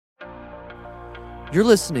You're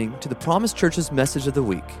listening to the Promise Church's Message of the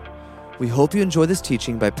Week. We hope you enjoy this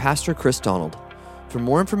teaching by Pastor Chris Donald. For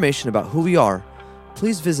more information about who we are,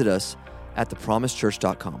 please visit us at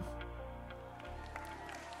thepromisechurch.com.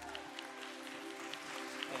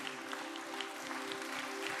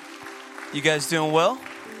 You guys doing well?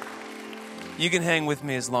 You can hang with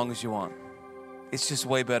me as long as you want. It's just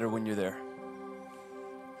way better when you're there.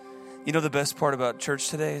 You know the best part about church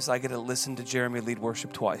today is I get to listen to Jeremy lead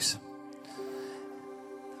worship twice.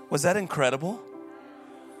 Was that incredible?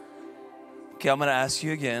 Okay, I'm going to ask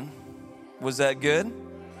you again. Was that good?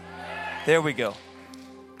 There we go.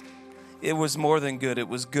 It was more than good. It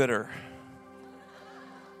was gooder.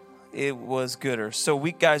 It was gooder. So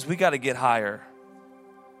we got to get higher.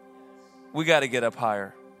 We got to get up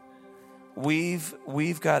higher.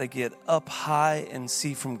 We've got to get up high and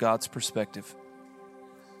see from God's perspective.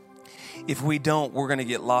 If we don't, we're going to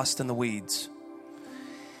get lost in the weeds.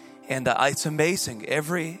 And it's amazing.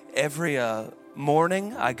 Every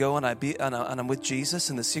morning I go and I'm with Jesus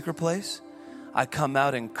in the secret place. I come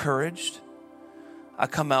out encouraged. I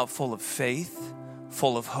come out full of faith,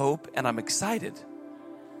 full of hope, and I'm excited.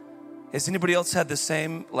 Has anybody else had the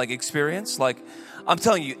same experience? I'm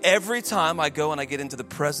telling you, every time I go and I get into the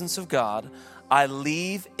presence of God, I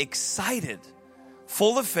leave excited,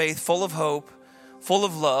 full of faith, full of hope, full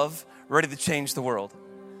of love, ready to change the world.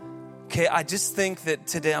 Okay, I just think that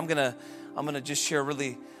today I'm gonna just share a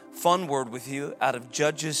really fun word with you out of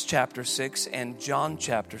Judges chapter 6 and John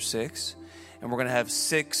chapter 6. And we're gonna have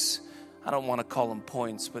 6, I don't want to call them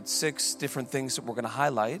points, but 6 different things that we're gonna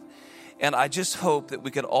highlight. And I just hope that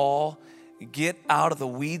we could all get out of the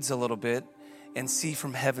weeds a little bit and see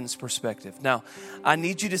from heaven's perspective. Now, I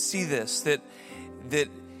need you to see this, that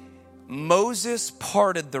Moses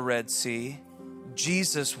parted the Red Sea,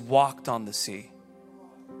 Jesus walked on the sea.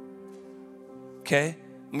 Okay?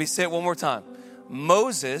 Let me say it one more time.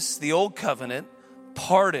 Moses, the old covenant,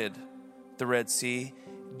 parted the Red Sea.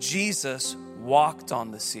 Jesus walked on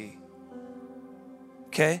the sea.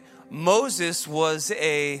 Okay? Moses was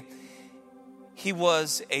a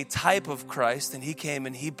type of Christ, and he came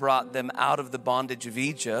and he brought them out of the bondage of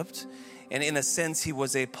Egypt. And in a sense, he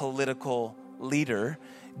was a political leader.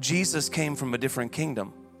 Jesus came from a different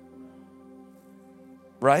kingdom.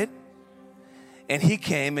 Right? And he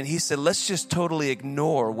came and he said, let's just totally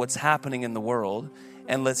ignore what's happening in the world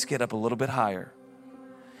and let's get up a little bit higher.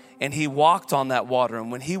 And he walked on that water.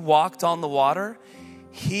 And when he walked on the water,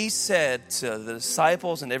 he said to the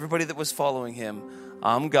disciples and everybody that was following him,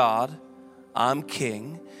 I'm God, I'm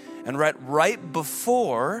King. And right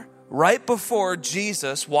before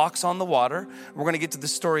Jesus walks on the water, we're going to get to the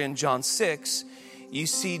story in John 6. You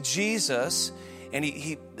see Jesus, and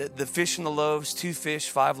the fish and the loaves, 2 fish,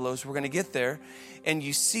 5 loaves, we're going to get there. And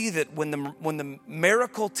you see that when the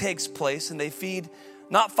miracle takes place and they feed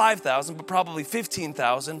not 5,000, but probably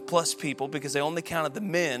 15,000 plus people, because they only counted the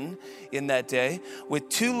men in that day, with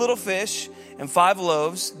 2 little fish and 5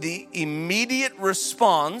 loaves, the immediate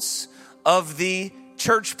response of the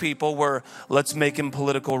church people were, let's make him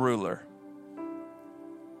political ruler.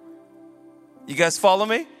 You guys follow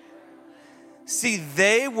me? See,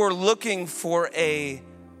 they were looking for a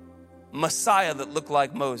Messiah that looked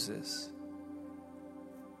like Moses.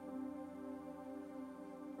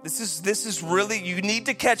 This is really, you need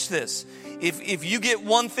to catch this. If you get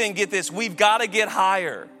one thing, get this, we've got to get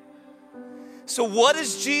higher. So what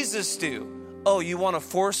does Jesus do? Oh, you want to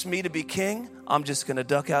force me to be king? I'm just going to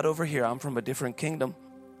duck out over here. I'm from a different kingdom.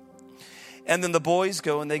 And then the boys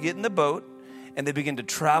go and they get in the boat and they begin to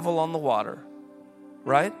travel on the water,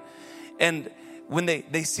 right? And when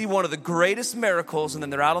they see one of the greatest miracles, and then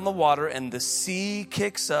they're out on the water and the sea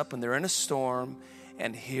kicks up and they're in a storm,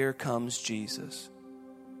 and here comes Jesus,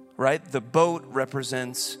 right? The boat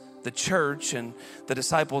represents the church and the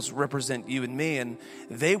disciples represent you and me, and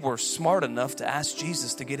they were smart enough to ask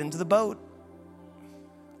Jesus to get into the boat.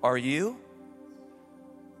 Are you?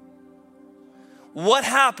 What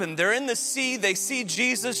happened? They're in the sea. They see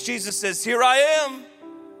Jesus. Jesus says, here I am.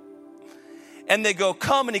 And they go,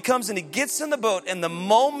 come. And he comes and he gets in the boat. And the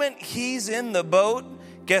moment he's in the boat,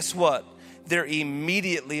 guess what? They're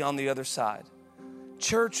immediately on the other side.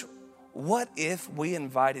 Church, what if we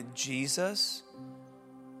invited Jesus?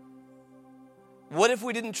 What if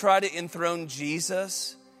we didn't try to enthrone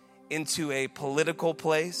Jesus into a political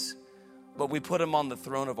place, but we put him on the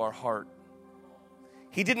throne of our heart?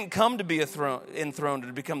 He didn't come to be enthroned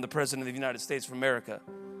to become the president of the United States of America.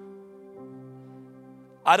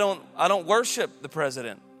 I don't worship the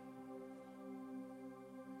president.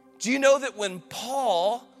 Do you know that when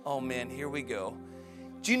Paul, oh man, here we go.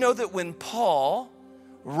 Do you know that when Paul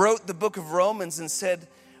wrote the book of Romans and said,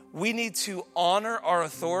 we need to honor our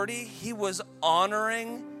authority. He was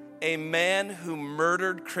honoring a man who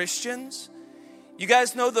murdered Christians. You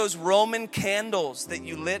guys know those Roman candles that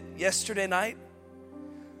you lit yesterday night?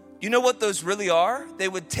 You know what those really are? They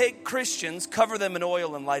would take Christians, cover them in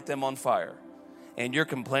oil, and light them on fire. And you're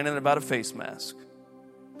complaining about a face mask.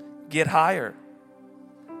 Get higher.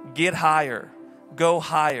 Get higher. Go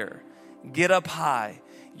higher. Get up high.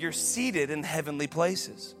 You're seated in heavenly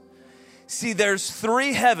places. See, there's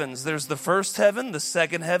 3 heavens. There's the first heaven, the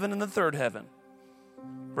second heaven, and the third heaven.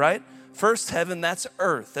 Right? First heaven, that's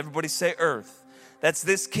earth. Everybody say earth. That's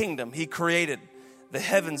this kingdom. He created the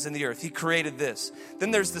heavens and the earth. He created this.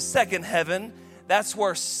 Then there's the second heaven. That's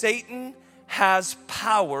where Satan has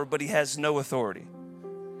power, but he has no authority.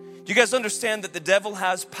 Do you guys understand that the devil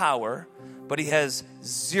has power, but he has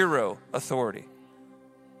 0 authority?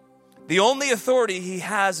 The only authority he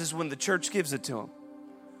has is when the church gives it to him.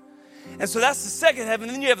 And so that's the second heaven.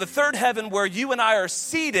 And then you have the third heaven where you and I are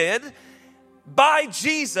seated by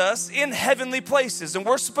Jesus in heavenly places. And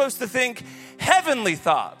we're supposed to think heavenly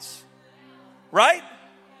thoughts. Right?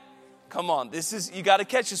 Come on, you got to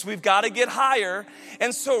catch this. We've got to get higher.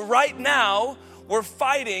 And so right now, we're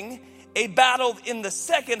fighting a battle in the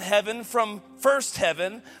second heaven from first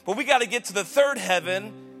heaven, but we got to get to the third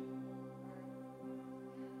heaven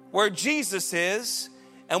where Jesus is,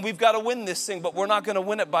 and we've got to win this thing, but we're not going to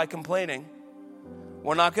win it by complaining.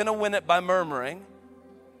 We're not going to win it by murmuring.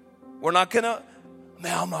 I'm not going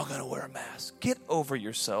to wear a mask. Get over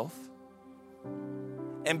yourself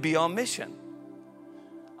and be on mission.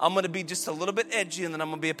 I'm going to be just a little bit edgy, and then I'm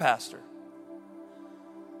going to be a pastor.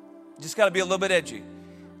 Just got to be a little bit edgy.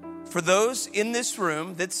 For those in this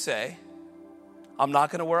room that say, I'm not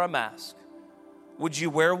going to wear a mask, would you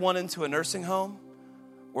wear one into a nursing home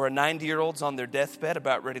where a 90-year-old's on their deathbed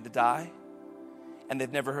about ready to die and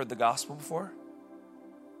they've never heard the gospel before?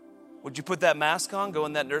 Would you put that mask on, go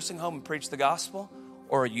in that nursing home and preach the gospel?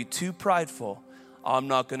 Or are you too prideful? I'm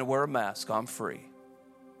not going to wear a mask. I'm free.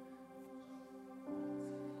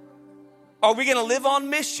 Are we going to live on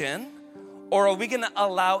mission, or are we going to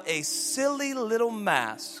allow a silly little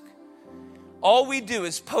mask? All we do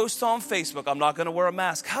is post on Facebook, I'm not going to wear a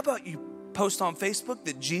mask. How about you post on Facebook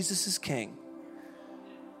that Jesus is king?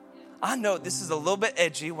 I know this is a little bit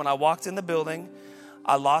edgy. When I walked in the building,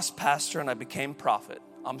 I lost pastor and I became prophet.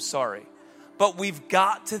 I'm sorry. But we've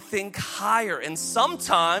got to think higher. And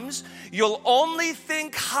sometimes you'll only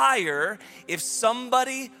think higher if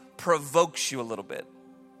somebody provokes you a little bit.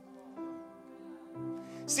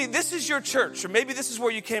 See, this is your church, or maybe this is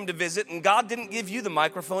where you came to visit, and God didn't give you the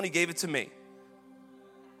microphone, He gave it to me.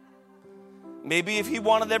 Maybe if He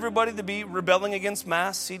wanted everybody to be rebelling against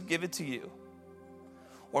masks, He'd give it to you.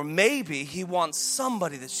 Or maybe He wants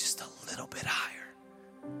somebody that's just a little bit higher.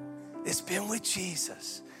 It's been with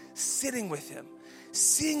Jesus, sitting with Him,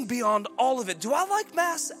 seeing beyond all of it. Do I like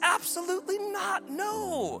masks? Absolutely not,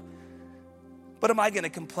 no. But am I going to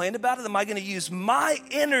complain about it? Am I going to use my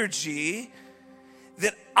energy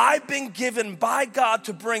that I've been given by God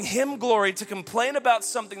to bring Him glory, to complain about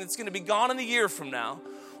something that's going to be gone in a year from now?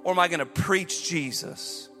 Or am I going to preach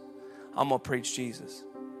Jesus? I'm going to preach Jesus.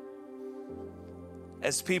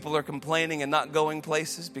 As people are complaining and not going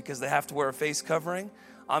places because they have to wear a face covering,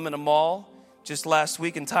 I'm in a mall. Just last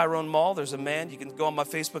week in Tyrone Mall, there's a man, you can go on my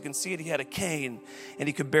Facebook and see it. He had a cane and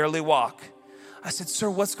he could barely walk. I said, sir,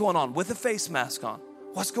 what's going on? With a face mask on.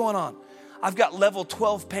 What's going on? I've got level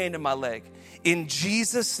 12 pain in my leg. In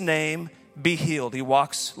Jesus' name, be healed. He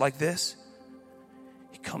walks like this.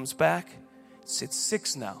 He comes back. It's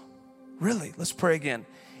 6 now. Really? Let's pray again.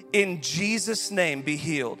 In Jesus' name, be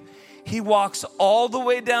healed. He walks all the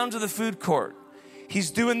way down to the food court.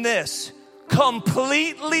 He's doing this.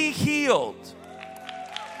 Completely healed.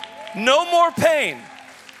 No more pain.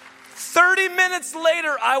 30 minutes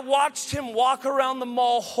later, I watched him walk around the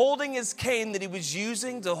mall holding his cane that he was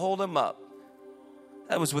using to hold him up.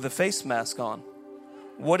 That was with a face mask on.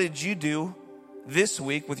 What did you do this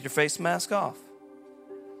week with your face mask off?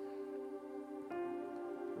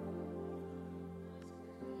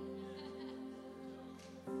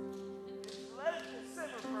 Let it just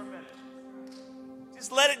simmer for a minute.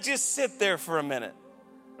 Just let it just sit there for a minute.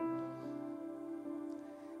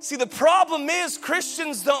 See, the problem is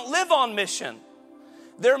Christians don't live on mission.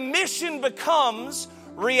 Their mission becomes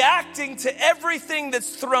reacting to everything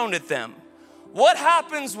that's thrown at them. What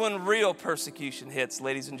happens when real persecution hits,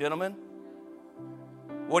 ladies and gentlemen?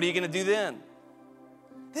 What are you going to do then?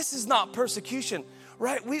 This is not persecution,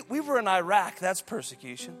 right? We were in Iraq. That's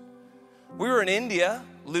persecution. We were in India,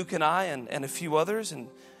 Luke and I and a few others,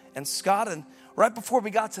 and Scott. And right before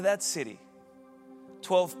we got to that city,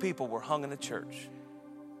 12 people were hung in a church.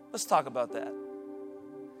 Let's talk about that.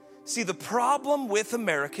 See, the problem with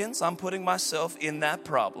Americans, I'm putting myself in that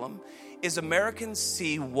problem, is Americans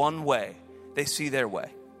see one way. They see their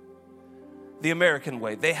way. The American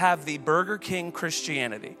way. They have the Burger King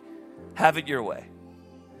Christianity. Have it your way.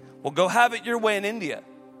 Well, go have it your way in India.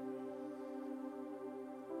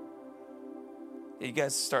 Yeah, you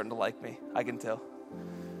guys are starting to like me. I can tell.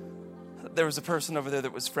 There was a person over there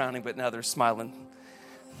that was frowning, but now they're smiling.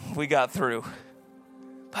 We got through.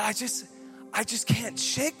 But I just can't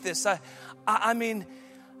shake this. I mean,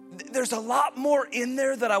 there's a lot more in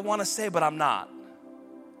there that I want to say, but I'm not.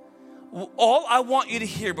 All I want you to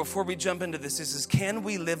hear before we jump into this is can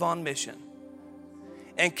we live on mission?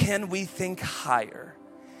 And can we think higher?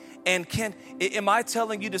 And am I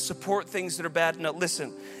telling you to support things that are bad? No,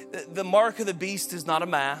 listen, the mark of the beast is not a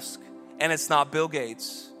mask, and it's not Bill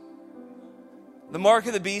Gates. The mark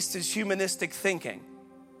of the beast is humanistic thinking.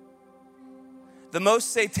 The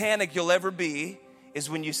most satanic you'll ever be is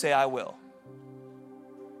when you say, I will,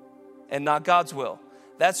 and not God's will.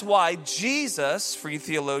 That's why Jesus, for you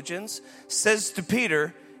theologians, says to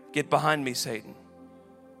Peter, get behind me, Satan.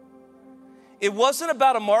 It wasn't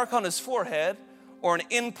about a mark on his forehead or an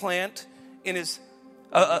implant in his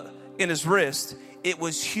wrist. It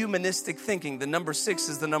was humanistic thinking. The number 6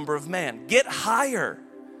 is the number of man. Get higher.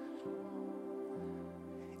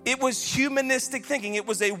 It was humanistic thinking. It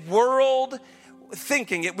was a world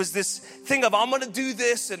thinking. It was this thing of, I'm going to do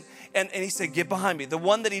this. And he said, get behind me. The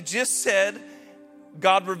one that he just said,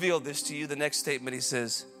 God revealed this to you. The next statement he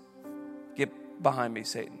says, get behind me,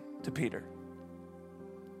 Satan, to Peter.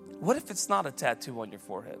 What if it's not a tattoo on your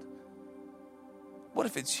forehead? What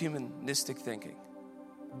if it's humanistic thinking?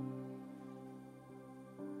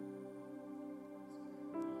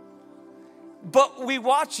 But we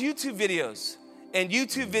watch YouTube videos, and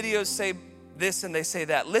YouTube videos say this and they say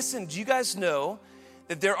that. Listen, do you guys know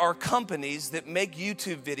that there are companies that make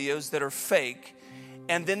YouTube videos that are fake,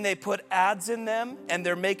 and then they put ads in them, and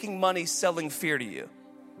they're making money selling fear to you?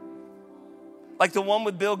 Like the one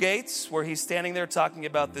with Bill Gates, where he's standing there talking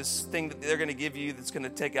about this thing that they're going to give you that's going to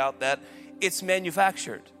take out that. It's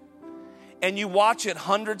manufactured. And you watch it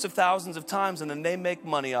hundreds of thousands of times, and then they make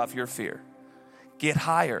money off your fear. Get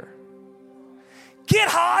higher. Get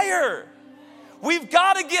higher. We've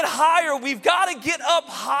got to get higher. We've got to get up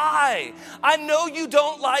high. I know you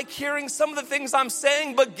don't like hearing some of the things I'm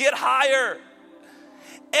saying, but get higher.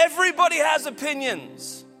 Everybody has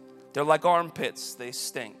opinions. They're like armpits. They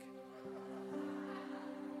stink.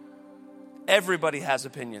 Everybody has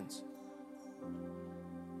opinions.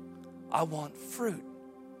 I want fruit.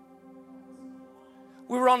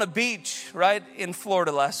 We were on a beach, right, in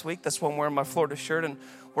Florida last week. That's why I'm wearing my Florida shirt. And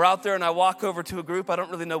we're out there, and I walk over to a group. I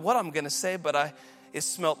don't really know what I'm going to say, but it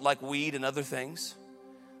smelled like weed and other things.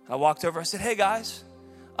 I walked over. I said, hey, guys,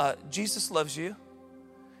 Jesus loves you.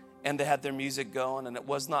 And they had their music going, and it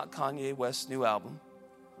was not Kanye West's new album.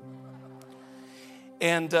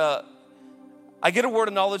 And I get a word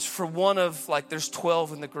of knowledge for one of, there's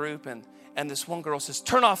 12 in the group, and this one girl says,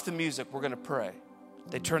 turn off the music, we're going to pray.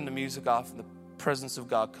 They turn the music off, and the presence of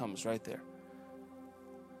God comes right there.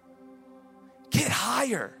 Get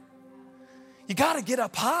higher. You got to get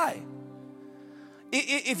up high.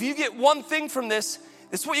 If you get one thing from this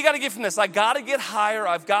is what you got to get from this. I got to get higher.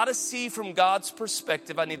 I've got to see from God's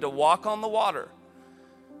perspective. I need to walk on the water.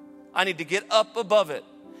 I need to get up above it.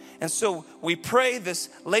 And so we pray. This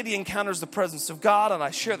lady encounters the presence of God, and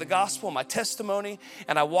I share the gospel, my testimony,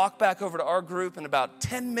 and I walk back over to our group, and about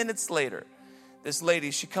 10 minutes later, this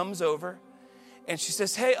lady, she comes over, and she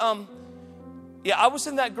says, hey, yeah, I was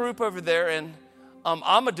in that group over there, and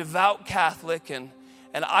I'm a devout Catholic, and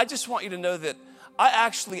I just want you to know that I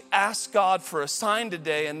actually asked God for a sign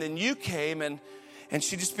today, and then you came, and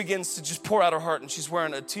she just begins to just pour out her heart, and she's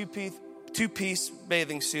wearing a two-piece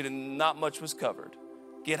bathing suit, and not much was covered.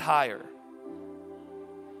 Get higher.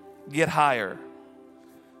 Get higher.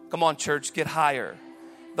 Come on, church, get higher.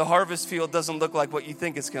 The harvest field doesn't look like what you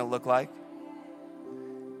think it's going to look like.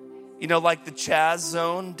 You know, like the Chaz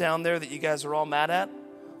zone down there that you guys are all mad at?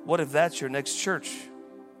 What if that's your next church?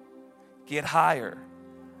 Get higher.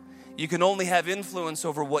 You can only have influence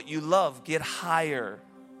over what you love. Get higher.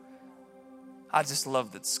 I just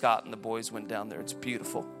love that Scott and the boys went down there. It's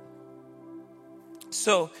beautiful.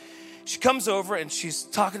 So she comes over and she's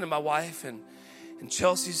talking to my wife, and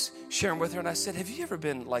Chelsea's sharing with her. And I said, have you ever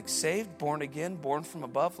been saved, born again, born from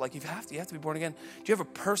above? You have to be born again. Do you have a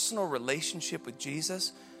personal relationship with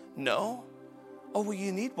Jesus? No. Oh, well,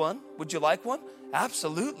 you need one. Would you like one?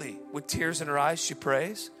 Absolutely. With tears in her eyes, she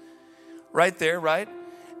prays. Right there, right?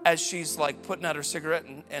 As she's putting out her cigarette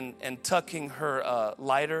and tucking her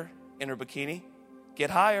lighter in her bikini. Get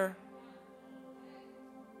higher.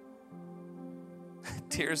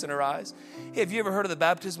 Tears in her eyes. Hey, have you ever heard of the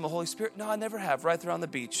baptism of the Holy Spirit? No, I never have. Right there on the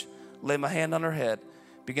beach. Lay my hand on her head.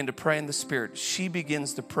 Begin to pray in the Spirit. She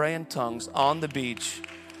begins to pray in tongues on the beach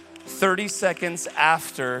 30 seconds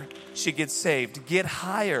after she gets saved. Get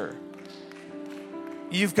higher.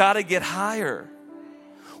 You've got to get higher.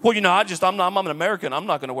 Well, I'm an American. I'm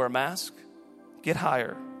not going to wear a mask. Get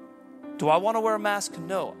higher. Do I want to wear a mask?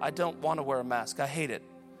 No, I don't want to wear a mask. I hate it.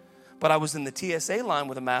 But I was in the TSA line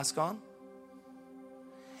with a mask on.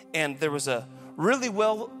 And there was a really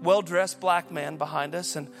well-dressed black man behind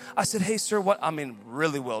us. And I said, hey, sir,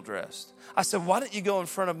 really well-dressed. I said, why don't you go in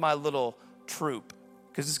front of my little troop?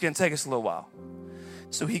 Because it's going to take us a little while.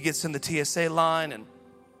 So he gets in the TSA line and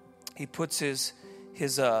he puts his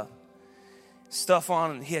stuff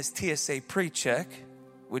on, and he has TSA pre-check,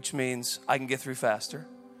 which means I can get through faster.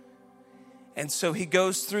 And so he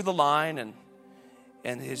goes through the line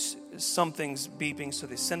and something's beeping, so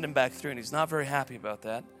they send him back through, and he's not very happy about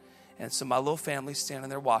that. And so my little family's standing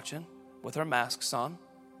there watching with our masks on,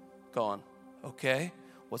 going, okay,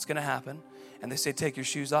 what's going to happen? And they say, take your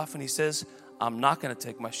shoes off. And he says, I'm not going to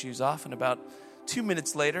take my shoes off. And about 2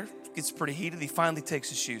 minutes later, it gets pretty heated. He finally takes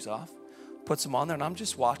his shoes off, puts them on there, and I'm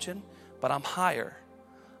just watching, but I'm higher.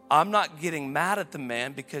 I'm not getting mad at the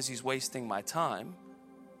man because he's wasting my time.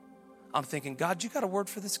 I'm thinking, God, you got a word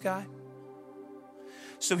for this guy?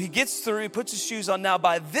 So he gets through, he puts his shoes on. Now,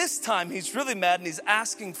 by this time, he's really mad and he's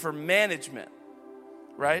asking for management,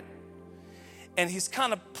 right? And he's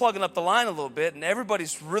kind of plugging up the line a little bit, and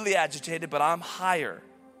everybody's really agitated, but I'm higher.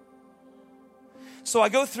 So I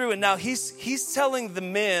go through, and now he's telling the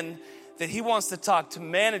men that he wants to talk to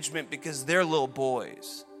management because they're little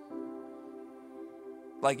boys.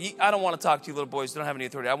 Like, I don't want to talk to you little boys. You don't have any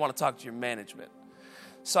authority. I want to talk to your management.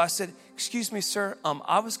 So I said, excuse me, sir.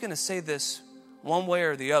 I was going to say this one way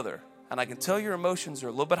or the other. And I can tell your emotions are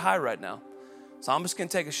a little bit high right now. So I'm just going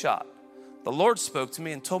to take a shot. The Lord spoke to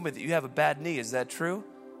me and told me that you have a bad knee. Is that true?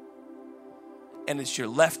 And it's your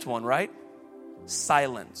left one, right?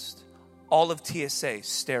 Silenced. All of TSA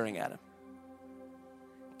staring at him.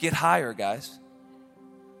 Get higher, guys.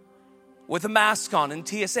 With a mask on in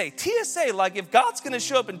TSA. TSA, like if God's going to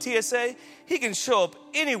show up in TSA, he can show up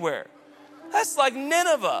anywhere. That's like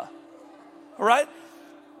Nineveh. All right?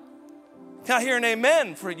 Can I hear an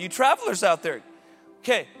amen for you travelers out there?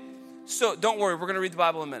 Okay, so don't worry. We're going to read the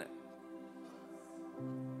Bible in a minute.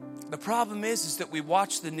 The problem is that we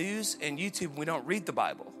watch the news and YouTube and we don't read the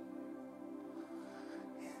Bible.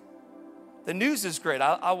 The news is great.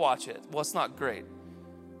 I watch it. Well, it's not great,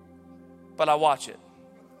 but I watch it.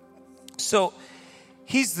 So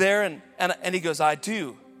he's there and he goes, I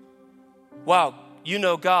do. Wow, you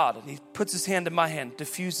know God. And he puts his hand in my hand,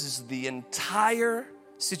 diffuses the entire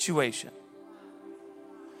situation.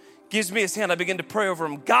 Gives me his hand. I begin to pray over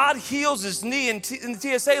him. God heals his knee in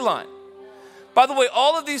the TSA line. By the way,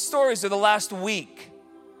 all of these stories are the last week.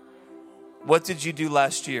 What did you do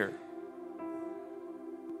last year?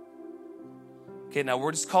 Okay, now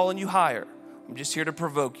we're just calling you higher. I'm just here to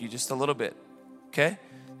provoke you just a little bit. Okay?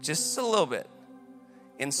 Just a little bit.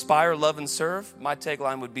 Inspire, love, and serve. My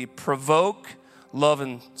tagline would be provoke, love,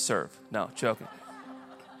 and serve. No, joking.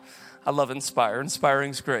 I love inspire.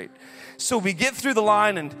 Inspiring's great. So we get through the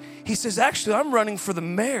line and he says, actually, I'm running for the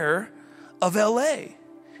mayor of LA.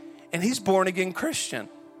 And he's born again Christian.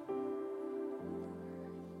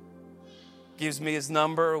 Gives me his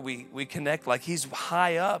number. We connect like he's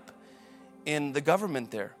high up in the government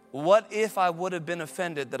there. What if I would have been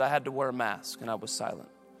offended that I had to wear a mask and I was silent?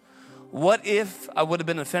 What if I would have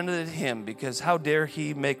been offended at him because how dare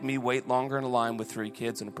he make me wait longer in a line with 3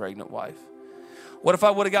 kids and a pregnant wife? What if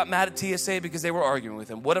I would have got mad at TSA because they were arguing with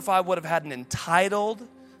him? What if I would have had an entitled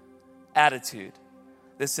attitude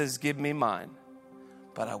that says, give me mine?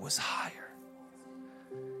 But I was higher.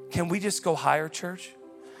 Can we just go higher, church?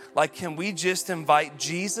 Like, can we just invite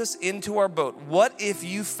Jesus into our boat? What if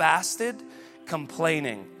you fasted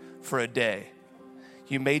complaining for a day?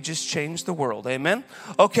 You may just change the world. Amen?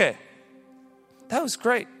 Okay. That was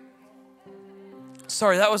great.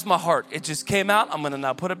 Sorry, that was my heart. It just came out. I'm going to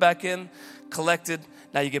now put it back in, collected.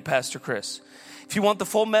 Now you get Pastor Chris. If you want the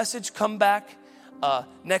full message, come back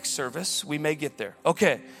next service. We may get there.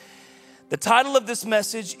 Okay. The title of this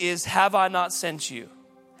message is, Have I Not Sent You?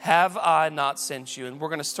 Have I Not Sent You? And we're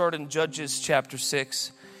going to start in Judges chapter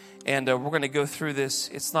 6. And we're going to go through this.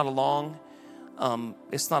 It's not a long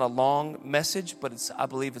message, but I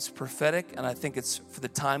believe it's prophetic. And I think it's for the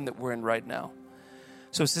time that we're in right now.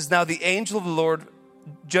 So it says, now the angel of the Lord,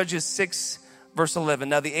 Judges 6, verse 11.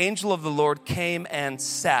 Now the angel of the Lord came and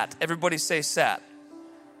sat. Everybody say sat.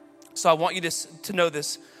 So I want you to know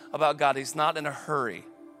this about God. He's not in a hurry.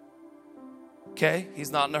 Okay?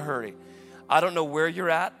 He's not in a hurry. I don't know where you're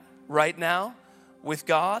at right now with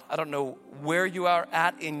God. I don't know where you are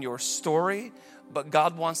at in your story, but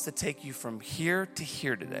God wants to take you from here to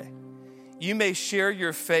here today. You may share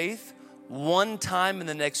your faith one time in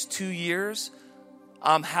the next 2 years.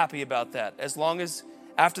 I'm happy about that. As long as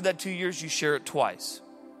after that 2 years, you share it twice.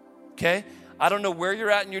 Okay? I don't know where you're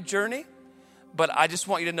at in your journey, but I just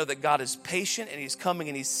want you to know that God is patient and He's coming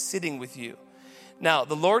and He's sitting with you. Now,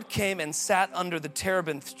 the Lord came and sat under the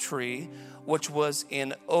terebinth tree, which was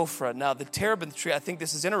in Ophrah. Now, the terebinth tree, I think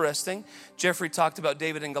this is interesting. Jeffrey talked about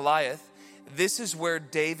David and Goliath. This is where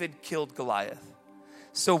David killed Goliath.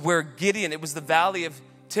 So where Gideon, it was the valley of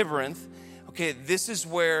Tibereth. Okay, this is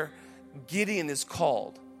where Gideon is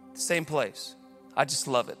called. Same place. I just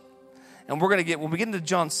love it. And when we get into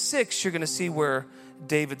John 6, you're going to see where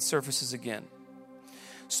David surfaces again.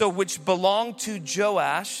 So which belonged to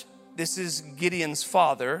Joash, this is Gideon's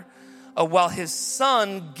father, while his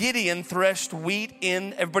son Gideon threshed wheat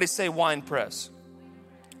in, everybody say wine press.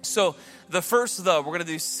 So the first we're going to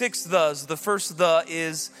do 6 thes. The first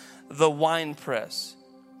is the wine press.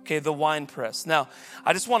 Okay, the wine press. Now,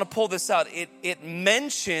 I just want to pull this out. It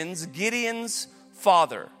mentions Gideon's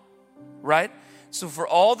father, right? So for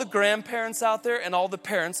all the grandparents out there and all the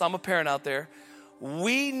parents, I'm a parent out there,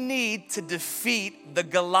 we need to defeat the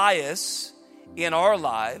Goliaths in our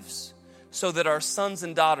lives so that our sons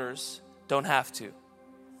and daughters don't have to.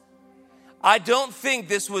 I don't think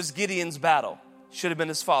this was Gideon's battle. Should have been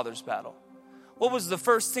his father's battle. What was the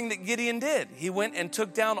first thing that Gideon did? He went and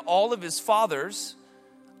took down all of his father's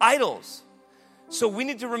idols. So we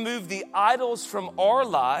need to remove the idols from our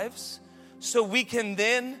lives so we can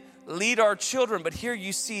then lead our children. But here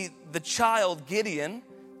you see the child Gideon,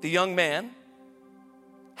 the young man,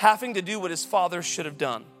 having to do what his father should have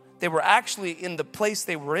done. They were actually in the place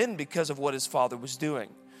they were in because of what his father was doing.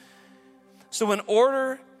 So in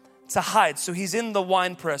order to hide, so he's in the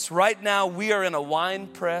wine press. Right now we are in a wine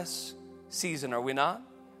press season, are we not?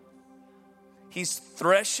 He's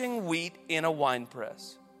threshing wheat in a wine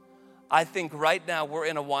press. I think right now we're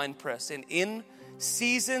in a wine press. And in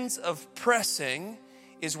seasons of pressing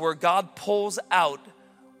is where God pulls out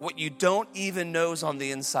what you don't even know is on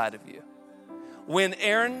the inside of you. When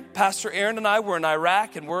Pastor Aaron and I were in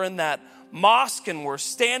Iraq and we're in that mosque and we're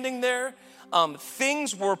standing there,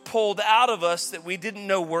 things were pulled out of us that we didn't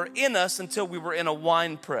know were in us until we were in a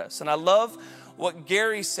wine press. And I love what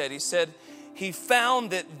Gary said. He said he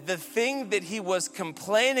found that the thing that he was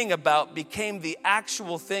complaining about became the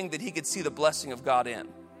actual thing that he could see the blessing of God in.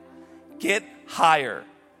 Get higher.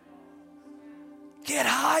 Get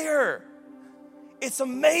higher. It's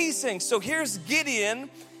amazing. So here's Gideon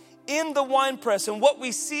in the wine press. And what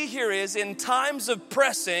we see here is in times of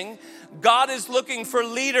pressing, God is looking for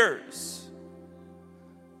leaders.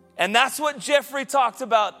 And that's what Jeffrey talked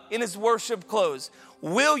about in his worship close.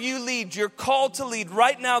 Will you lead? You're called to lead.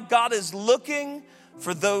 Right now, God is looking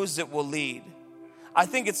for those that will lead. I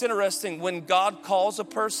think it's interesting when God calls a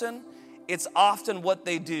person, it's often what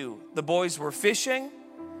they do. The boys were fishing,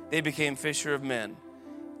 they became fisher of men.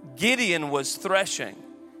 Gideon was threshing,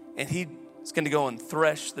 and he's going to go and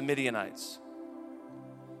thresh the Midianites.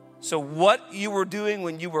 So what you were doing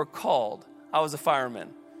when you were called, I was a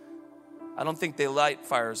fireman. I don't think they light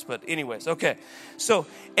fires, but anyways, okay. So,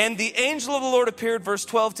 and the angel of the Lord appeared, verse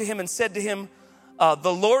 12, to him and said to him,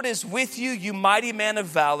 the Lord is with you, you mighty man of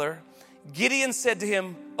valor. Gideon said to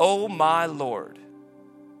him, oh my Lord.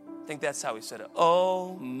 I think that's how he said it.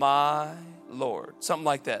 Oh my Lord. Something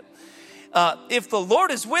like that. If the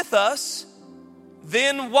Lord is with us,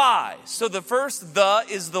 then why? So the first the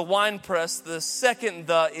is the wine press. The second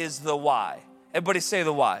the is the why. Everybody say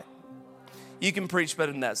the why. You can preach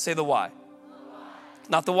better than that. Say the why.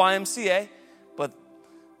 Not the YMCA, but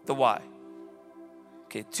the why.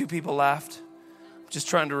 Okay, 2 people laughed. I'm just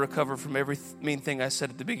trying to recover from every mean thing I said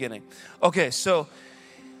at the beginning. Okay, so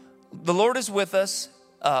the Lord is with us.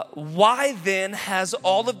 Why then has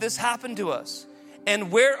all of this happened to us?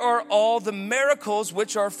 And where are all the miracles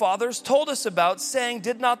which our fathers told us about, saying,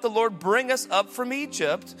 did not the Lord bring us up from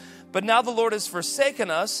Egypt? But now the Lord has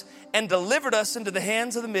forsaken us and delivered us into the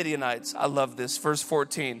hands of the Midianites. I love this. Verse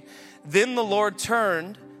 14. Then the Lord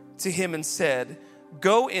turned to him and said,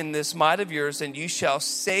 go in this might of yours, and you shall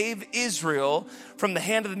save Israel from the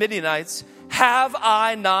hand of the Midianites. Have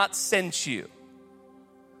I not sent you?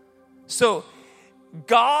 So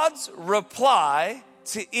God's reply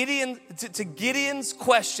to Gideon's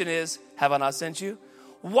question is, have I not sent you?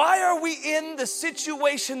 Why are we in the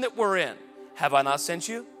situation that we're in? Have I not sent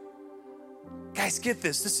you? Guys, get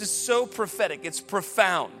this. This is so prophetic. It's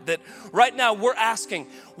profound that right now we're asking,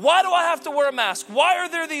 why do I have to wear a mask? Why are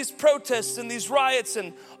there these protests and these riots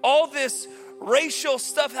and all this racial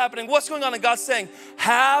stuff happening? What's going on? And God's saying,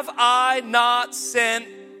 have I not sent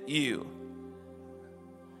you?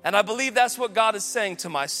 And I believe that's what God is saying to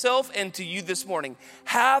myself and to you this morning.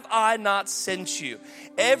 Have I not sent you?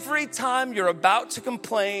 Every time you're about to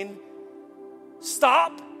complain,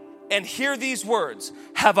 stop and hear these words.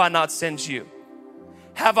 Have I not sent you?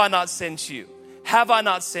 Have I not sent you? Have I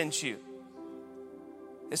not sent you?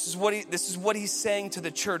 This is what he's saying to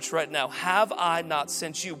the church right now. Have I not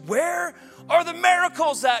sent you? Where are the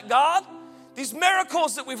miracles at, God? These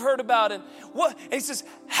miracles that we've heard about. And he says,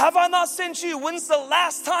 have I not sent you? When's the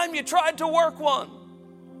last time you tried to work one?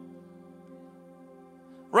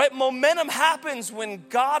 Right? Momentum happens when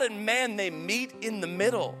God and man, they meet in the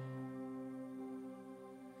middle.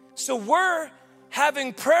 So we're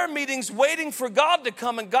having prayer meetings waiting for God to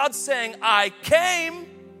come, and God's saying, I came.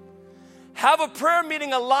 Have a prayer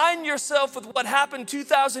meeting, align yourself with what happened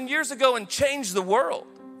 2,000 years ago and change the world.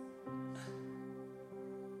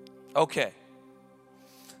 Okay.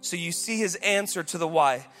 So you see his answer to the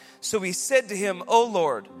why. So he said to him, O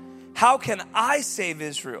Lord, how can I save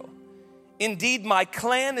Israel? Indeed, my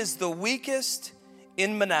clan is the weakest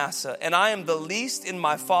in Manasseh, and I am the least in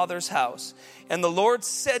my father's house. And the Lord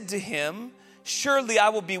said to him, surely I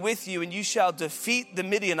will be with you, and you shall defeat the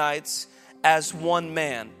Midianites as one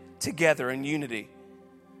man, together in unity.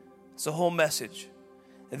 It's the whole message.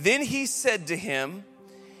 Then he said to him,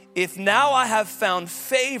 if now I have found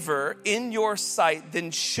favor in your sight,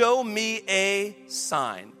 then show me a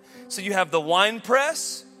sign. So you have the wine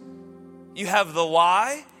press, you have the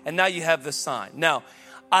why, and now you have the sign. Now,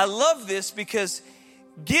 I love this because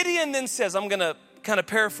Gideon then says, I'm going to kind of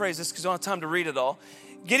paraphrase this because I don't have time to read it all.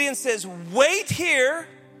 Gideon says, wait here,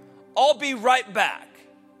 I'll be right back.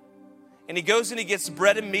 And he goes and he gets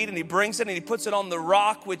bread and meat and he brings it and he puts it on the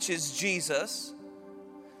rock, which is Jesus.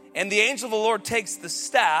 And the angel of the Lord takes the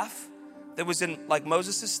staff that was in, like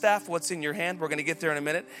Moses' staff, what's in your hand, we're going to get there in a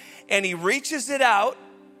minute. And he reaches it out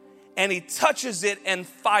and he touches it and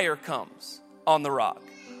fire comes on the rock.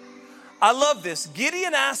 I love this.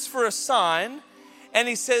 Gideon asks for a sign and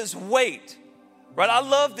he says, wait. Right? I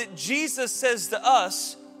love that Jesus says to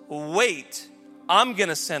us, wait, I'm going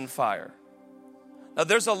to send fire. Now,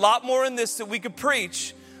 there's a lot more in this that we could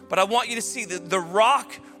preach, but I want you to see that the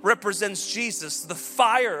rock represents Jesus, the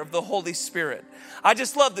fire of the Holy Spirit. I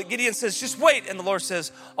just love that Gideon says, just wait. And the Lord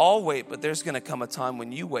says, I'll wait, but there's going to come a time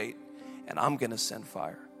when you wait, and I'm going to send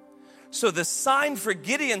fire. So the sign for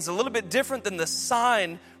Gideon's a little bit different than the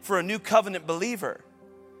sign for a new covenant believer.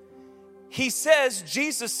 He says,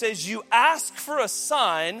 Jesus says, you ask for a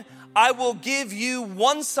sign, I will give you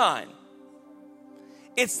one sign.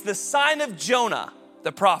 It's the sign of Jonah,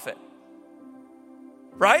 the prophet.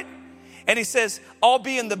 Right? And he says, I'll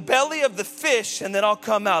be in the belly of the fish and then I'll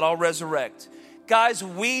come out, I'll resurrect. Guys,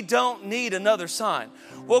 we don't need another sign.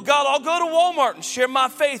 Well, God, I'll go to Walmart and share my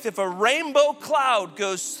faith. If a rainbow cloud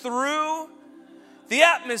goes through the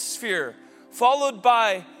atmosphere, followed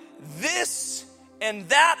by this and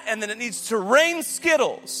that, and then it needs to rain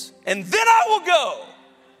Skittles, and then I will go.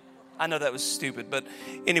 I know that was stupid, but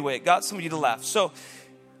anyway, it got some of you to laugh. So,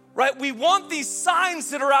 right, we want these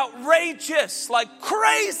signs that are outrageous, like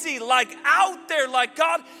crazy, like out there, like,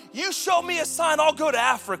 God, you show me a sign, I'll go to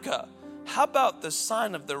Africa. How about the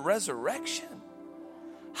sign of the resurrection?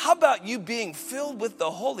 How about you being filled with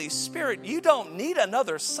the Holy Spirit? You don't need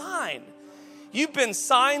another sign. You've been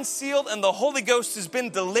signed, sealed, and the Holy Ghost has been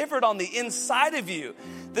delivered on the inside of you.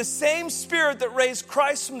 The same Spirit that raised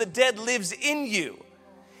Christ from the dead lives in you.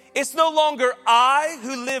 It's no longer I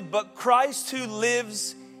who live, but Christ who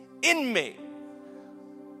lives in me.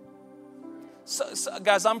 So,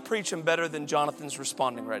 guys, I'm preaching better than Jonathan's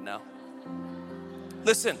responding right now.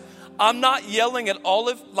 Listen, I'm not yelling at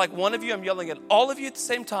like one of you, I'm yelling at all of you at the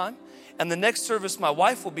same time. And the next service, my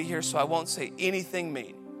wife will be here, so I won't say anything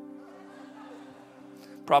mean.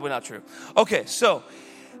 Probably not true. Okay, so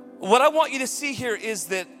what I want you to see here is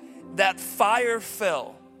that fire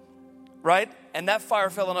fell, right? And that fire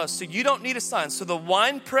fell on us. So you don't need a sign. So the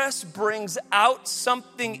wine press brings out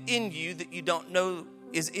something in you that you don't know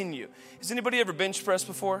is in you. Has anybody ever bench pressed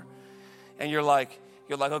before? And you're like,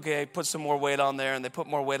 okay, put some more weight on there, and they put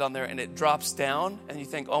more weight on there, and it drops down, and you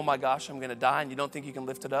think, oh my gosh, I'm gonna die, and you don't think you can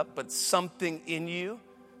lift it up, but something in you,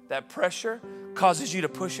 that pressure, causes you to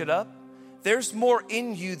push it up. There's more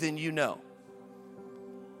in you than you know.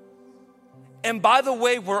 And by the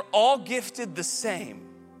way, we're all gifted the same.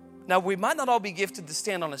 Now, we might not all be gifted to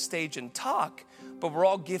stand on a stage and talk, but we're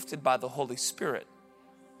all gifted by the Holy Spirit.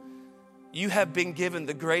 you have been given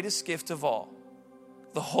the greatest gift of all.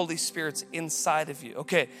 The Holy Spirit's inside of you.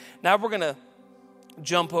 Okay, now we're going to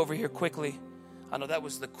jump over here quickly. I know that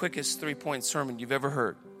was the quickest 3-point sermon you've ever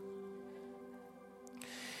heard.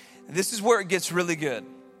 This is where it gets really good,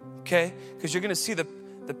 okay? Because you're going to see the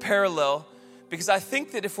parallel. Because I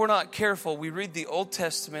think that if we're not careful, we read the Old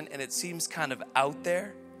Testament and it seems kind of out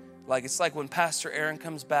there. Like it's like when Pastor Aaron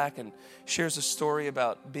comes back and shares a story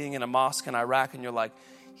about being in a mosque in Iraq, and you're like,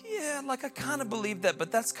 yeah, like I kind of believe that,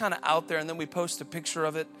 but that's kind of out there. And then we post a picture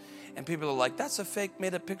of it and people are like, that's a fake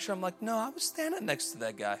made up picture. I'm like, no, I was standing next to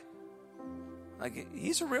that guy. Like,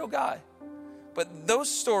 he's a real guy. But those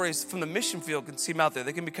stories from the mission field can seem out there.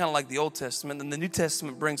 They can be kind of like the Old Testament, and the New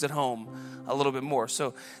Testament brings it home a little bit more.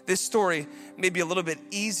 So this story may be a little bit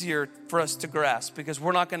easier for us to grasp because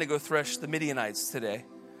we're not going to go thresh the Midianites today,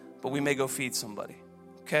 but we may go feed somebody,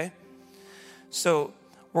 okay? So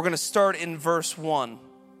we're going to start in verse 1.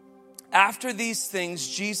 After these things,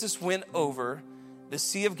 Jesus went over the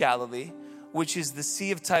Sea of Galilee, which is the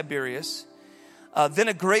Sea of Tiberias. Then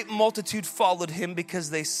a great multitude followed him because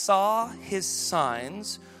they saw his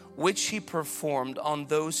signs, which he performed on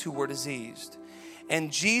those who were diseased.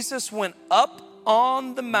 And Jesus went up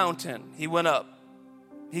on the mountain. He went up.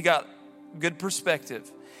 He got good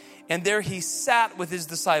perspective. And there he sat with his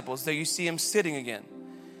disciples. There you see him sitting again.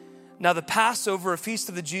 Now the Passover, a feast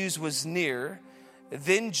of the Jews, was near.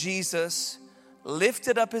 Then Jesus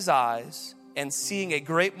lifted up his eyes, and seeing a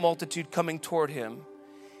great multitude coming toward him,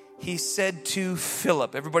 he said to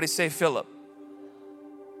Philip, everybody say Philip,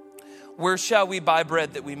 where shall we buy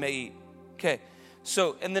bread that we may eat? Okay,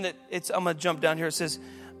 so, and then I'm going to jump down here. It says,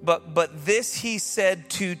 but this he said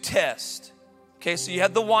to test. Okay, so you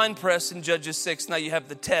had the wine press in Judges 6. Now you have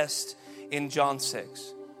the test in John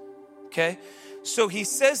 6. Okay, so he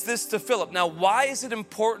says this to Philip. Now, why is it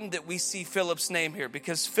important that we see Philip's name here?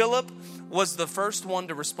 Because Philip was the first one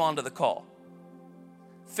to respond to the call.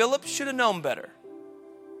 Philip should have known better.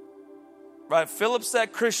 Right? Philip's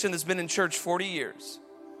that Christian that's been in church 40 years.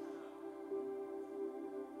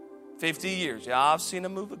 50 years. Yeah, I've seen a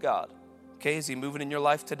move of God. Okay, is he moving in your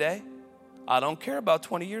life today? I don't care about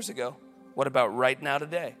 20 years ago. What about right now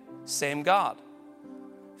today? Same God.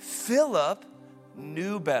 Philip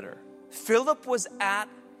knew better. Philip was at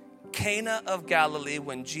Cana of Galilee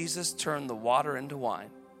when Jesus turned the water into wine.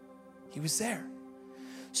 He was there.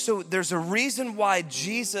 So there's a reason why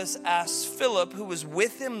Jesus asked Philip, who was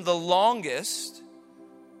with him the longest,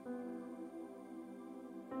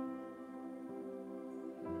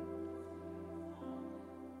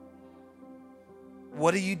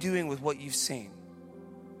 what are you doing with what you've seen?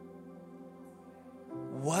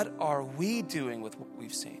 What are we doing with what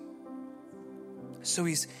we've seen? So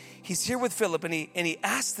he's here with Philip, and he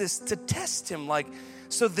asked this to test him. Like,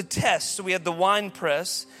 so the test, so we had the wine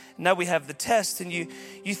press, now we have the test, and you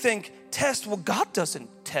think, test, well, God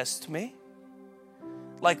doesn't test me.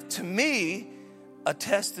 Like, to me, a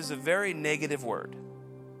test is a very negative word,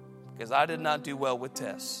 because I did not do well with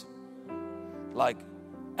tests. Like,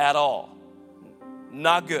 at all.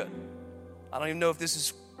 Not good. I don't even know if this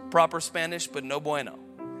is proper Spanish, but no bueno.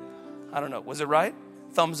 I don't know. Was it right?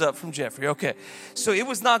 Thumbs up from Jeffrey. Okay. So it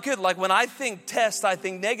was not good. Like when I think test, I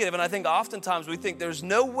think negative. And I think oftentimes we think there's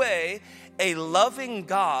no way a loving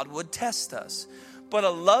God would test us. But a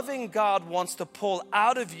loving God wants to pull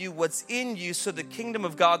out of you what's in you so the kingdom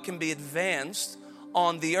of God can be advanced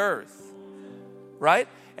on the earth. Right?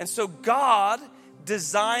 And so God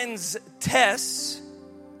designs tests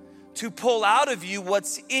to pull out of you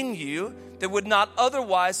what's in you that would not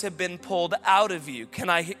otherwise have been pulled out of you.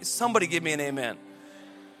 Somebody give me an amen.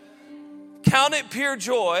 Count it pure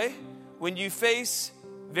joy when you face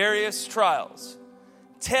various trials.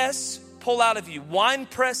 Tests pull out of you. Wine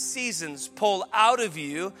press seasons pull out of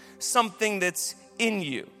you something that's in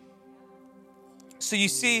you. So you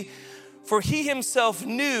see, for he himself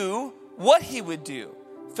knew what he would do.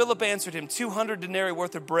 Philip answered him, 200 denarii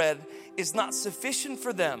worth of bread is not sufficient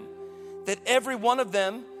for them, that every one of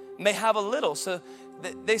them may have a little. So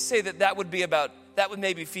they say that would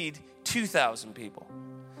maybe feed 2,000 people.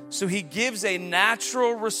 So he gives a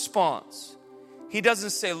natural response. He doesn't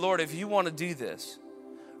say, Lord, if you want to do this,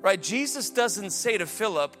 right? Jesus doesn't say to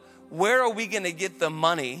Philip, where are we going to get the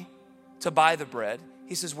money to buy the bread?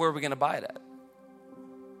 He says, where are we going to buy it at?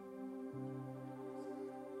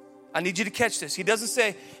 I need you to catch this. He doesn't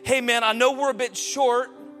say, hey man, I know we're a bit short,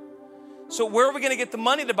 so where are we going to get the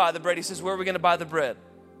money to buy the bread? He says, where are we going to buy the bread?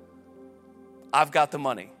 I've got the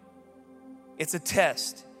money. It's a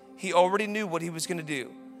test. He already knew what he was going to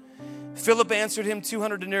do. Philip answered him,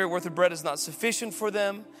 200 denarii worth of bread is not sufficient for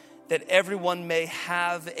them, that everyone may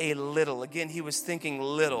have a little. Again, he was thinking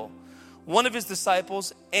little. One of his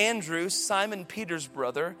disciples, Andrew, Simon Peter's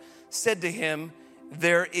brother, said to him,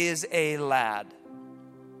 there is a lad.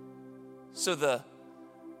 So the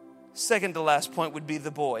second to last point would be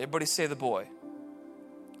the boy. Everybody say the boy.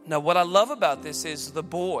 Now, what I love about this is the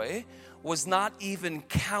boy was not even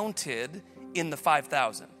counted in the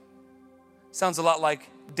 5,000. Sounds a lot like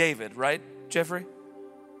David, right, Jeffrey?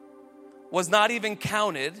 Was not even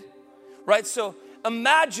counted, right? So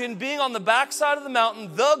imagine being on the backside of the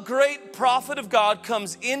mountain, the great prophet of God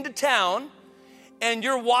comes into town, and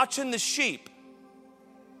you're watching the sheep.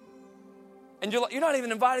 And you're not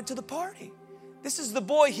even invited to the party. This is the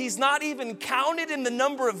boy. He's not even counted in the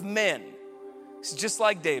number of men. It's just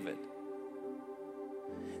like David.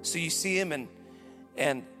 So you see him,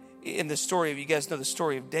 and in the story of, you guys know the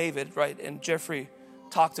story of David, right? And Jeffrey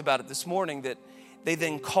talked about it this morning, that they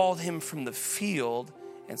then called him from the field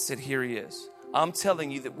and said, here he is. I'm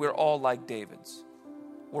telling you that we're all like David's.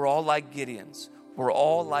 We're all like Gideon's. We're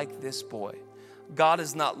all like this boy. God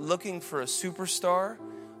is not looking for a superstar.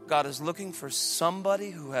 God is looking for somebody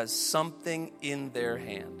who has something in their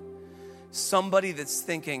hand. Somebody that's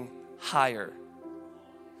thinking higher.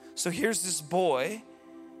 So here's this boy,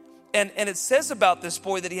 and it says about this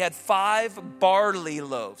boy that he had 5 barley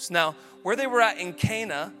loaves. Now, where they were at in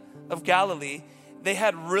Cana of Galilee, they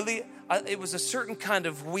had really, it was a certain kind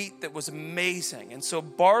of wheat that was amazing. And so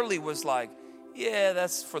barley was like, yeah,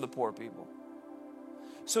 that's for the poor people.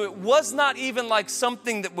 So it was not even like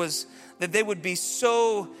something that they would be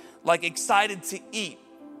so like excited to eat.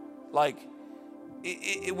 Like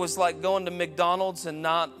it was like going to McDonald's and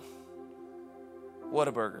not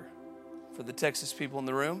Whataburger for the Texas people in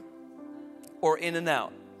the room, or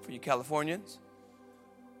In-N-Out for you Californians.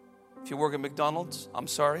 If you work at McDonald's, I'm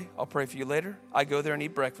sorry, I'll pray for you later. I go there and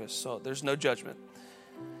eat breakfast, so there's no judgment.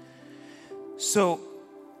 So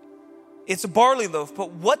it's a barley loaf,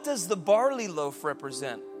 but what does the barley loaf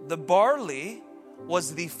represent? The barley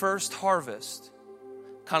was the first harvest,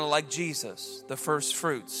 kind of like Jesus, the first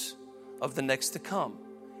fruits of the next to come.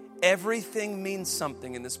 Everything means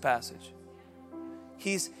something in this passage.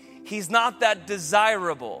 He's not that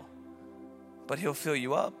desirable, but he'll fill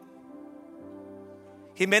you up.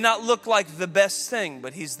 He may not look like the best thing,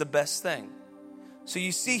 but he's the best thing. So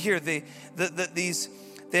you see here, they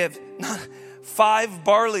have 5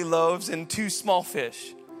 barley loaves and 2 small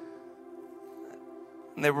fish.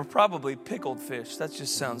 And they were probably pickled fish. That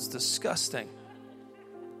just sounds disgusting.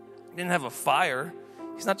 He didn't have a fire.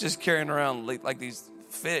 He's not just carrying around like these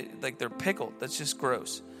fish, like they're pickled. That's just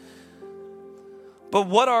gross. But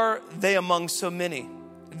what are they among so many?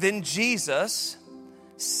 Then Jesus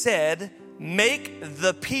said, make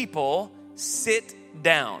the people sit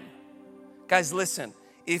down. Guys, listen.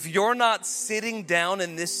 If you're not sitting down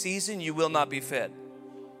in this season, you will not be fed.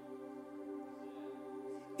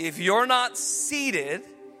 If you're not seated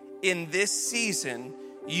in this season,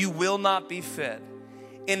 you will not be fed.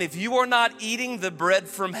 And if you are not eating the bread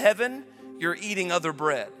from heaven, you're eating other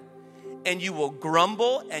bread. And you will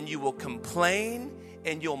grumble, and you will complain,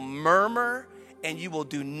 and you'll murmur, and you will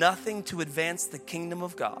do nothing to advance the kingdom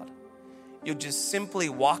of God. You'll just simply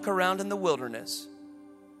walk around in the wilderness.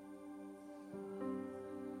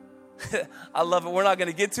 I love it. We're not going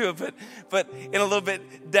to get to it, but in a little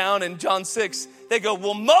bit down in John 6, they go,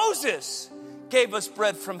 well, Moses gave us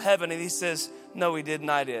bread from heaven. And he says, no, he didn't.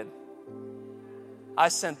 I did. I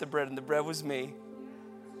sent the bread, and the bread was me.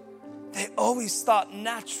 They always thought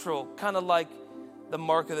natural, kind of like the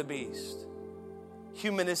mark of the beast.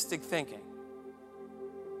 Humanistic thinking.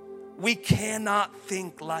 We cannot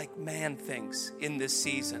think like man thinks in this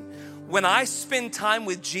season. When I spend time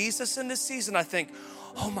with Jesus in this season, I think,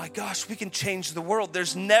 oh my gosh, we can change the world.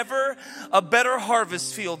 There's never a better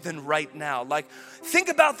harvest field than right now. Like, think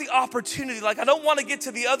about the opportunity. Like, I don't want to get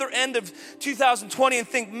to the other end of 2020 and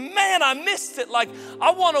think, man, I missed it. Like,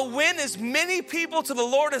 I want to win as many people to the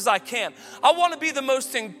Lord as I can. I want to be the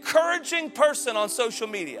most encouraging person on social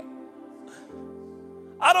media.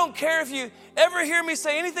 I don't care if you ever hear me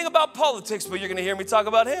say anything about politics, but you're going to hear me talk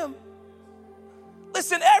about him.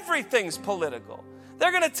 Listen, everything's political.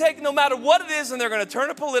 They're going to take no matter what it is, and they're going to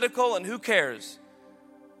turn it political, and who cares?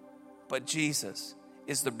 But Jesus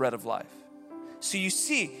is the bread of life. So you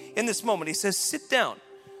see, in this moment, he says, sit down.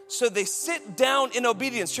 So they sit down in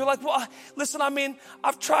obedience. You're like, well, listen, I mean,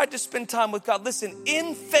 I've tried to spend time with God. Listen,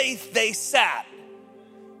 in faith, they sat.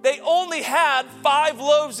 They only had 5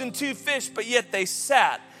 loaves and 2 fish, but yet they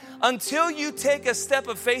sat. Until you take a step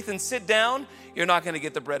of faith and sit down, you're not going to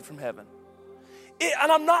get the bread from heaven.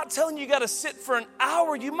 And I'm not telling you got to sit for an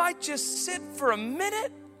hour. You might just sit for a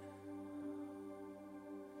minute.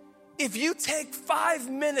 if you take 5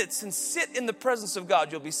 minutes and sit in the presence of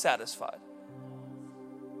God, you'll be satisfied.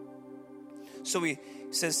 So he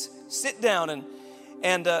says, sit down.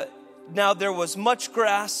 And now there was much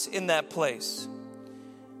grass in that place.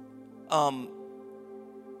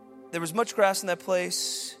 There was much grass in that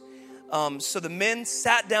place. So the men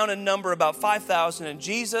sat down in number about 5,000, and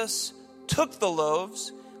Jesus took the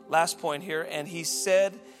loaves, last point here, and he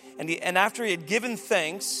said, and after he had given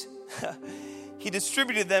thanks, he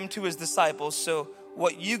distributed them to his disciples. So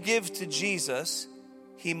what you give to Jesus,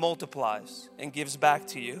 he multiplies and gives back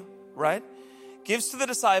to you, right? Gives to the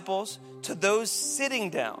disciples, to those sitting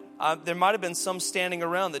down. There might have been some standing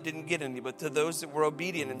around that didn't get any, but to those that were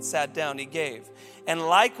obedient and sat down, he gave. And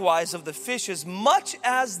likewise of the fish as much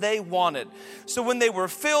as they wanted. So when they were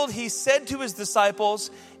filled, he said to his disciples,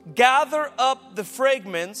 gather up the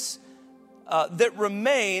fragments that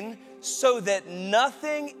remain so that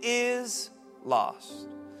nothing is lost.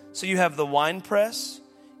 So you have the wine press,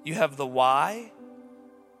 you have the why,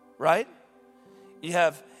 right?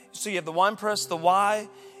 So you have the wine press, the why,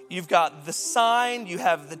 you've got the sign, you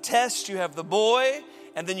have the test, you have the boy,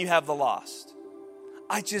 and then you have the lost.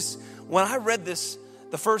 When I read this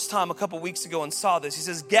the first time a couple weeks ago and saw this, he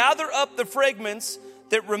says, gather up the fragments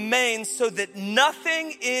that remain so that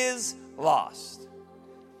nothing is lost.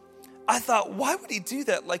 I thought, why would he do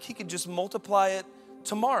that? Like he could just multiply it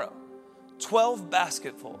tomorrow. 12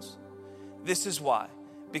 basketfuls. This is why.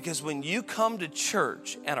 Because when you come to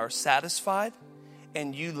church and are satisfied,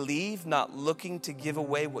 and you leave not looking to give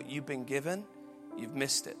away what you've been given, you've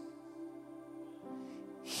missed it.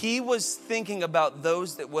 He was thinking about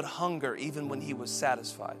those that would hunger even when he was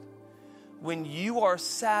satisfied. When you are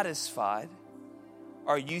satisfied,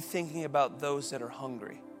 are you thinking about those that are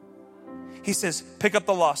hungry? He says, pick up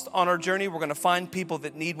the lost. On our journey, we're going to find people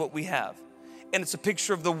that need what we have. And it's a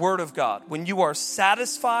picture of the Word of God. When you are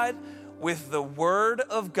satisfied with the Word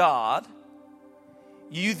of God,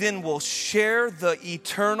 you then will share the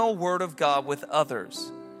eternal Word of God with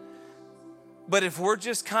others. But if we're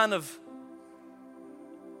just kind of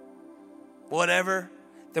whatever,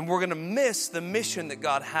 then we're going to miss the mission that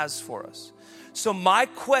God has for us. So my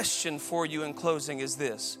question for you in closing is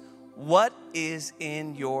this. What is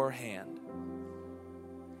in your hand?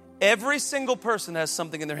 Every single person has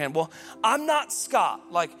something in their hand. Well, I'm not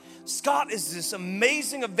Scott. Like, Scott is this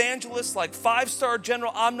amazing evangelist, like 5-star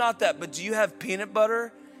general. I'm not that. But do you have peanut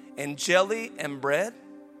butter and jelly and bread?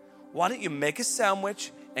 Why don't you make a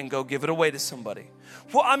sandwich and go give it away to somebody?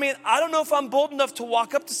 Well, I mean, I don't know if I'm bold enough to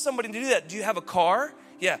walk up to somebody and do that. Do you have a car?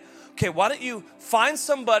 Yeah. Okay, why don't you find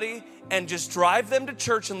somebody and just drive them to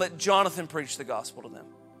church and let Jonathan preach the gospel to them?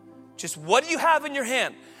 Just what do you have in your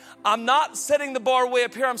hand? I'm not setting the bar way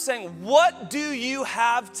up here. I'm saying, what do you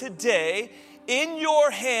have today in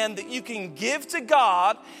your hand that you can give to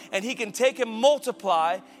God and he can take and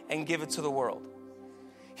multiply and give it to the world?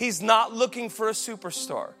 He's not looking for a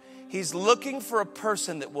superstar. He's looking for a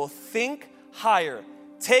person that will think higher,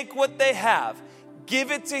 take what they have,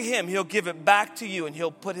 give it to him. He'll give it back to you and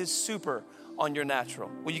he'll put his super on your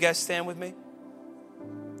natural. Will you guys stand with me?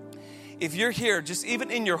 If you're here, just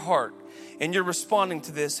even in your heart, and you're responding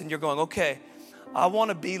to this and you're going, okay, I want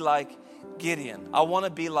to be like Gideon. I want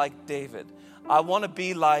to be like David. I want to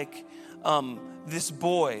be like this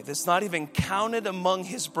boy that's not even counted among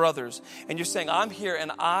his brothers. And you're saying, I'm here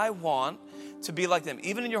and I want to be like them.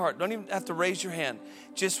 Even in your heart, don't even have to raise your hand.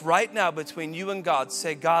 Just right now between you and God,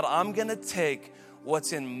 say, God, I'm going to take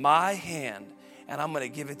what's in my hand and I'm going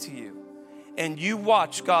to give it to you. And you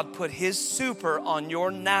watch God put his super on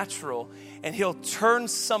your natural and he'll turn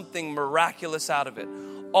something miraculous out of it.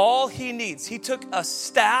 All he needs, he took a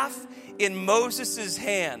staff in Moses'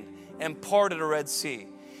 hand and parted a Red Sea.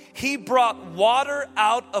 He brought water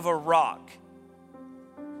out of a rock.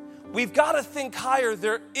 We've got to think higher.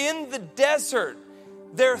 They're in the desert.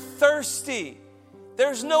 They're thirsty.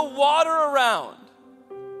 There's no water around.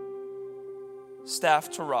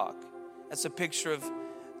 Staff to rock. That's a picture of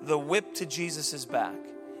the whip to Jesus' back.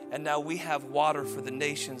 And now we have water for the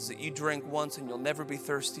nations that you drink once and you'll never be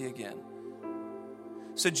thirsty again.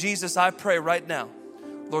 So Jesus, I pray right now,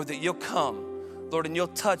 Lord, that you'll come, Lord, and you'll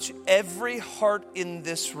touch every heart in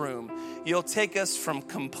this room. You'll take us from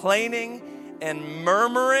complaining and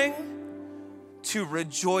murmuring to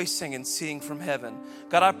rejoicing and seeing from heaven.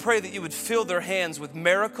 God, I pray that you would fill their hands with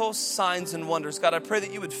miracles, signs, and wonders. God, I pray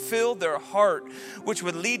that you would fill their heart, which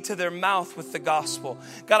would lead to their mouth with the gospel.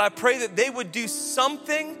 God, I pray that they would do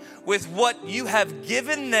something with what you have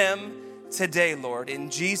given them today, Lord. In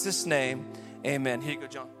Jesus' name, amen. Here you go,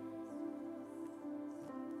 John.